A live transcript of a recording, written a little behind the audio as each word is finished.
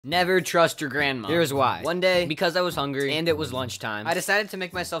Never trust your grandma. Here's why. One day, because I was hungry and it was lunchtime, I decided to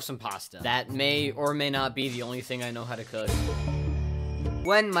make myself some pasta. That may or may not be the only thing I know how to cook.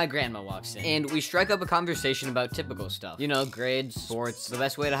 When my grandma walks in, and we strike up a conversation about typical stuff. You know, grades, sports, the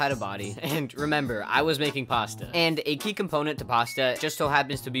best way to hide a body. And remember, I was making pasta. And a key component to pasta just so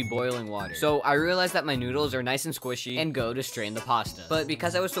happens to be boiling water. So I realized that my noodles are nice and squishy and go to strain the pasta. But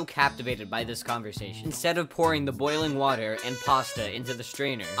because I was so captivated by this conversation, instead of pouring the boiling water and pasta into the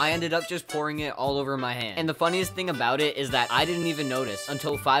strainer, I ended up just pouring it all over my hand. And the funniest thing about it is that I didn't even notice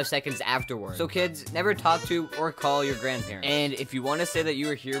until 5 seconds afterward. So kids, never talk to or call your grandparents. And if you want to say that you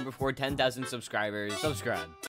were here before 10,000 subscribers, subscribe.